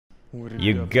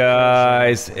You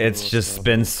guys, it's just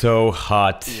been so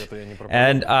hot.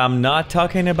 And I'm not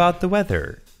talking about the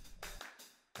weather.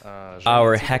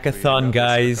 Our hackathon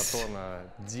guys.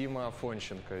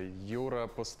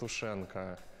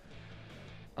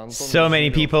 So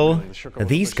many people.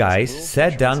 These guys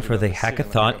sat down for the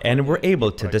hackathon and were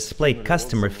able to display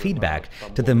customer feedback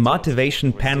to the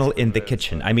motivation panel in the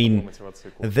kitchen. I mean,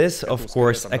 this of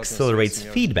course accelerates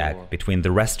feedback between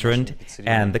the restaurant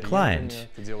and the client.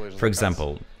 For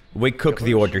example, we cook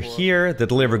the order here, the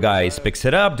delivery guy picks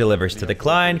it up, delivers to the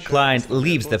client, client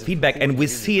leaves the feedback, and we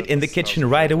see it in the kitchen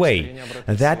right away.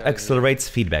 That accelerates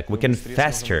feedback. We can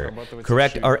faster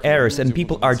correct our errors, and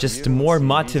people are just more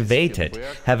motivated,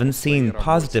 having seen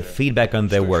positive feedback on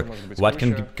their work. What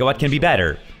can be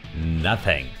better?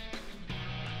 Nothing.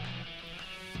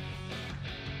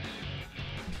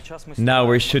 Now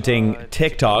we're shooting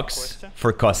TikToks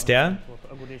for Kostya.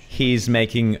 He's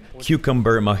making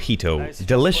cucumber mojito.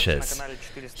 Delicious.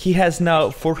 He has now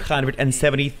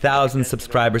 470,000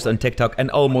 subscribers on TikTok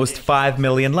and almost 5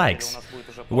 million likes.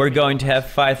 We're going to have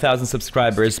 5,000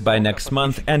 subscribers by next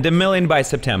month and 1 million by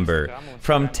September.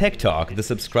 From TikTok, the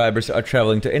subscribers are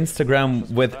traveling to Instagram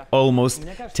with almost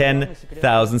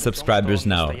 10,000 subscribers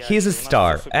now. He's a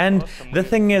star. And the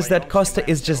thing is that Costa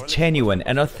is just genuine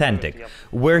and authentic.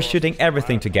 We're shooting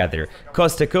everything together.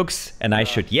 Costa cooks and I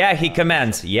shoot. Yeah, he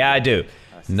commands. Yeah, I do.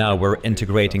 Now we're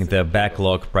integrating the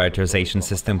backlog prioritization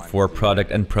system for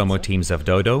product and promo teams of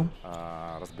Dodo.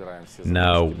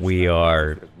 Now we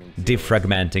are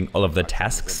defragmenting all of the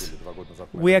tasks.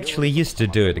 We actually used to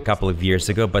do it a couple of years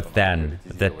ago, but then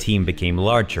the team became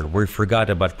larger. We forgot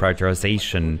about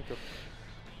prioritization.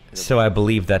 So I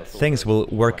believe that things will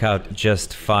work out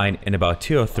just fine in about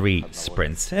 2 or 3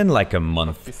 sprints, in like a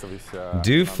month.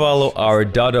 Do follow our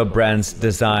Dodo brand's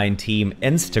design team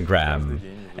Instagram.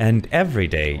 And every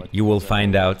day you will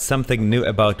find out something new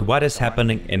about what is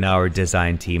happening in our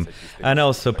design team, and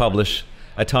also publish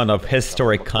a ton of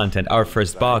historic content, our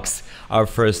first box, our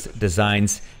first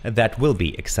designs. That will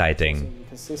be exciting.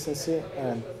 Consistency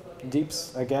and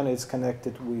dips, again, it's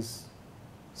connected with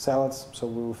salads, so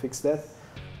we will fix that.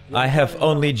 I have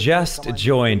only just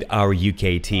joined our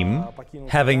UK team,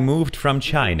 having moved from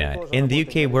China. In the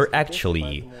UK, we're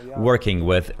actually working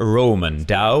with Roman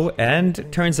DAO, and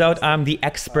turns out I'm the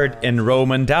expert in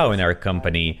Roman DAO in our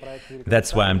company.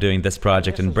 That's why I'm doing this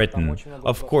project in Britain.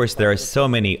 Of course, there are so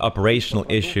many operational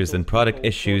issues and product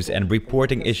issues and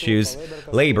reporting issues,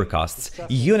 labor costs,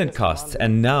 unit costs,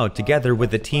 and now together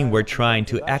with the team we're trying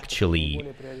to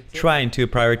prioritize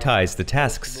the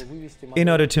tasks in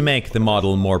order to make the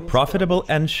model more profitable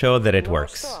and show that it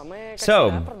works.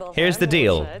 So, here's the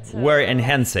deal. We're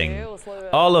enhancing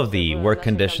all of the work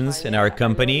conditions in our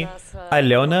company.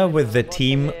 Alena with the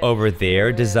team over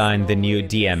there designed the new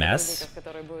DMS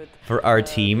for our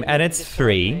team, and it's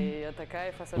free,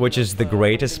 which is the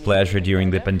greatest pleasure during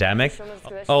the pandemic.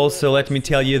 Also, let me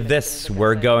tell you this,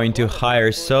 we're going to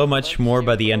hire so much more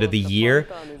by the end of the year.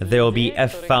 There will be a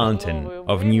fountain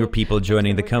of new people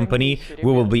joining the company.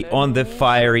 We will be on the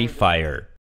fiery fire.